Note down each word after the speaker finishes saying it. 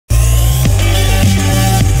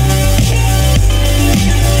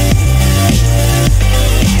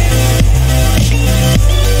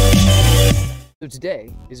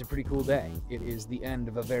today is a pretty cool day. It is the end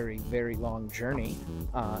of a very, very long journey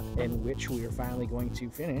in which we are finally going to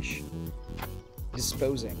finish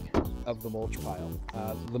disposing of the mulch pile.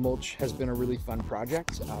 The mulch has been a really fun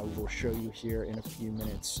project. We'll show you here in a few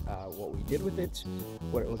minutes what we did with it,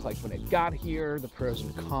 what it looked like when it got here, the pros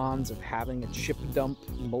and cons of having a chip dump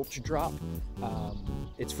mulch drop.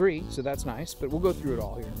 It's free, so that's nice, but we'll go through it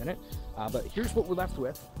all here in a minute. But here's what we're left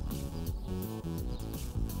with.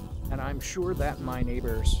 And I'm sure that my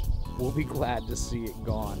neighbors will be glad to see it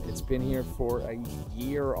gone. It's been here for a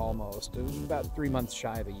year almost, about 3 months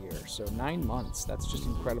shy of a year. So 9 months, that's just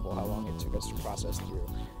incredible how long it took us to process through.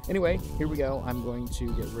 Anyway, here we go. I'm going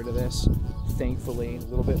to get rid of this, thankfully, a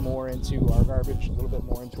little bit more into our garbage, a little bit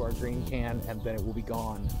more into our green can, and then it will be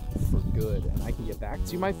gone for good. And I can get back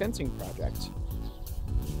to my fencing project.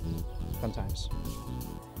 Fun times.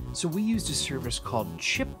 So we used a service called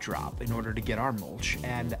ChipDrop in order to get our mulch,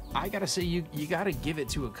 and I gotta say, you gotta give it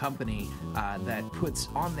to a company that puts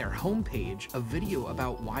on their homepage a video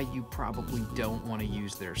about why you probably don't want to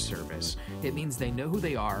use their service. It means they know who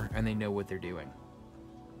they are and they know what they're doing.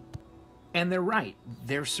 And they're right,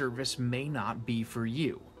 their service may not be for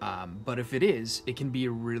you, but if it is, it can be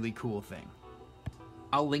a really cool thing.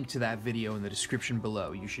 I'll link to that video in the description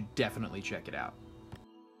below. You should definitely check it out.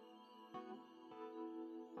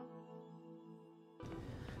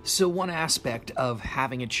 So one aspect of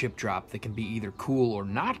having a chip drop that can be either cool or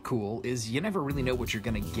not cool is you never really know what you're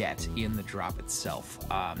gonna get in the drop itself.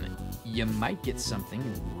 You might get something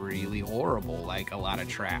really horrible, like a lot of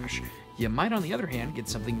trash. You might, on the other hand, get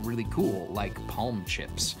something really cool, like palm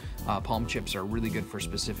chips. Palm chips are really good for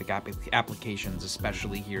specific applications,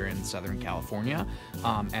 especially here in Southern California.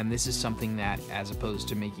 And this is something that, as opposed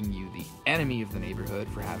to making you the enemy of the neighborhood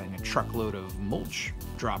for having a truckload of mulch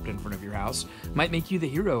dropped in front of your house, might make you the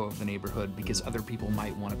hero of the neighborhood because other people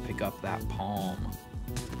might want to pick up that palm.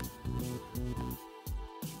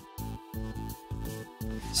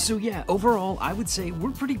 So yeah, overall, I would say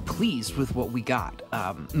we're pretty pleased with what we got.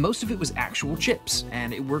 Most of it was actual chips,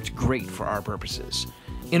 and it worked great for our purposes.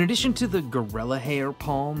 In addition to the gorilla hair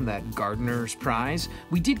palm that gardeners prize,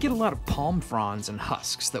 we did get a lot of palm fronds and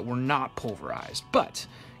husks that were not pulverized, but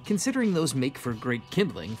considering those make for great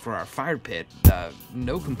kindling for our fire pit,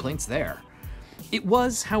 no complaints there. It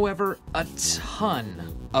was, however, a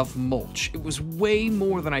ton of mulch. It was way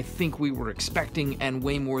more than I think we were expecting and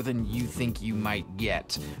way more than you think you might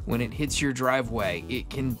get. When it hits your driveway, it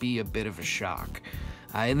can be a bit of a shock.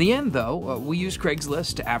 In the end, though, we used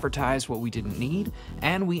Craigslist to advertise what we didn't need,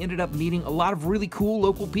 and we ended up meeting a lot of really cool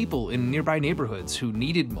local people in nearby neighborhoods who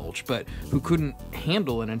needed mulch, but who couldn't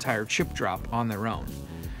handle an entire chip drop on their own.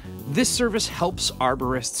 This service helps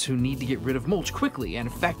arborists who need to get rid of mulch quickly and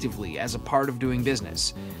effectively as a part of doing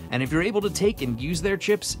business. And if you're able to take and use their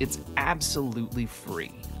chips, it's absolutely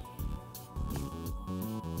free.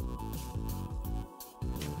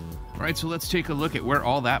 All right, so let's take a look at where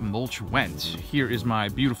all that mulch went. Here is my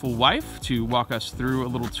beautiful wife to walk us through a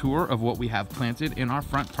little tour of what we have planted in our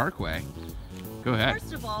front parkway. Go ahead.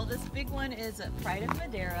 First of all, this big one is a Pride of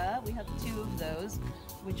Madera. We have 2 of those,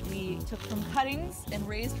 which we took from cuttings and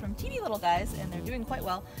raised from teeny little guys, and they're doing quite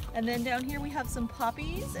well. And then down here we have some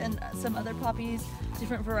poppies and some other poppies,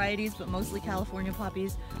 different varieties, but mostly California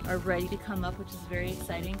poppies are ready to come up, which is very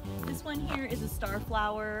exciting. This one here is a star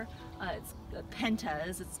flower. It's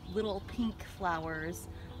pentas. It's little pink flowers.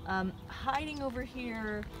 Hiding over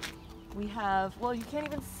here, we have, well, you can't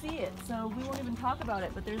even see it, so we won't even talk about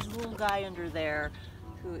it, but there's a little guy under there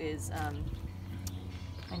who is,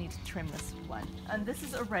 I need to trim this one. And this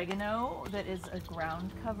is oregano that is a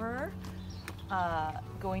ground cover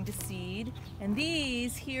going to seed. And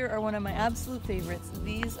these here are one of my absolute favorites.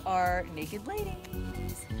 These are naked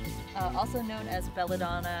ladies, also known as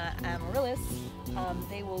Belladonna amaryllis.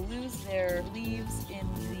 They will lose their leaves in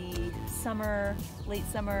the summer, late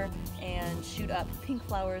summer, and shoot up pink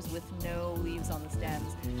flowers with no leaves on the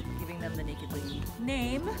stems, giving them the naked lady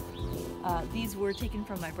name. These were taken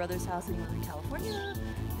from my brother's house in Northern California.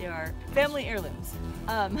 They are family heirlooms.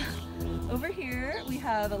 Over here we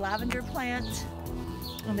have a lavender plant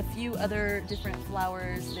and a few other different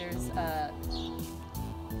flowers. There's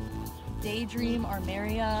Daydream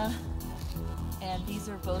Armeria, and these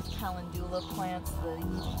are both calendula plants,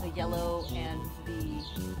 the yellow and the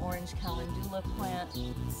orange calendula plants,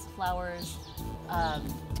 flowers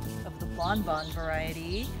of the bonbon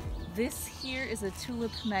variety. This here is a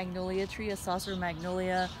tulip magnolia tree, a saucer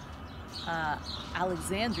magnolia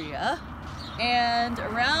Alexandria. And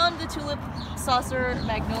around the tulip saucer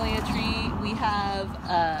magnolia tree, we have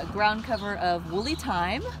a ground cover of woolly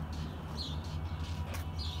thyme.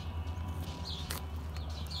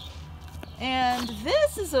 And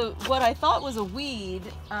this is what I thought was a weed,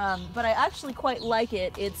 but I actually quite like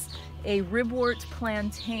it. It's a ribwort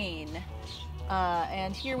plantain.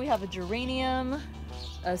 And here we have a geranium,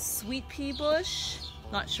 a sweet pea bush.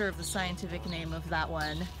 Not sure of the scientific name of that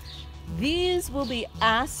one. These will be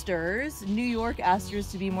asters, New York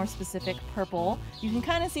asters to be more specific, purple. You can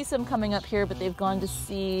kind of see some coming up here, but they've gone to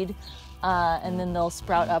seed, and then they'll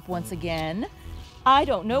sprout up once again. I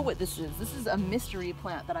don't know what this is. This is a mystery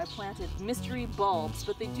plant that I planted, mystery bulbs,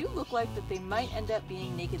 but they do look like that they might end up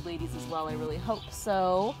being naked ladies as well. I really hope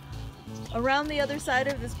so. Around the other side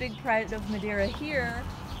of this big Pride of Madeira here,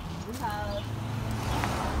 we have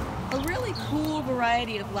a really cool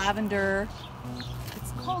variety of lavender.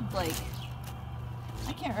 It's called like,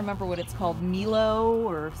 I can't remember what it's called, Milo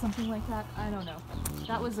or something like that. I don't know.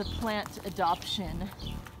 That was a plant adoption.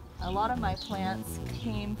 A lot of my plants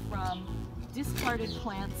came from discarded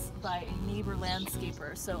plants by a neighbor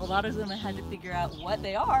landscaper, so a lot of them I had to figure out what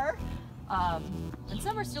they are, and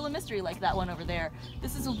some are still a mystery, like that one over there.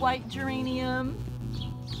 This is a white geranium.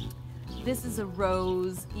 This is a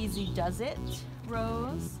rose, Easy Does It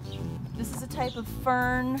rose. This is a type of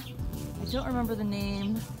fern. I don't remember the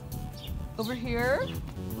name. Over here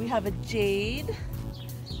we have a jade,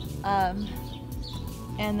 and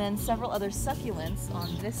then several other succulents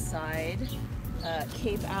on this side.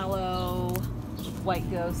 Cape aloe, white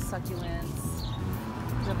ghost succulents.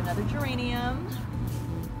 We have another geranium,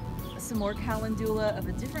 some more calendula of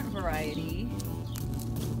a different variety,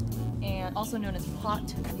 and also known as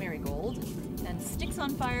pot marigold, and sticks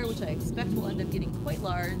on fire, which I expect will end up getting quite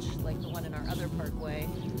large, like the one in our other parkway,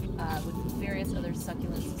 with various other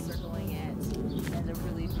succulents circling it, and a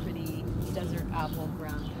really pretty desert apple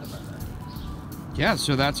ground cover. Yeah,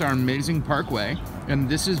 so that's our amazing parkway, and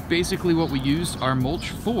this is basically what we used our mulch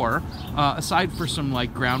for, aside for some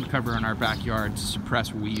like ground cover in our backyard to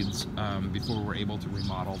suppress weeds before we're able to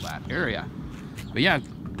remodel that area. But yeah,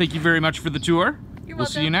 thank you very much for the tour. You're We'll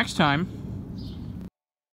welcome. see you next time.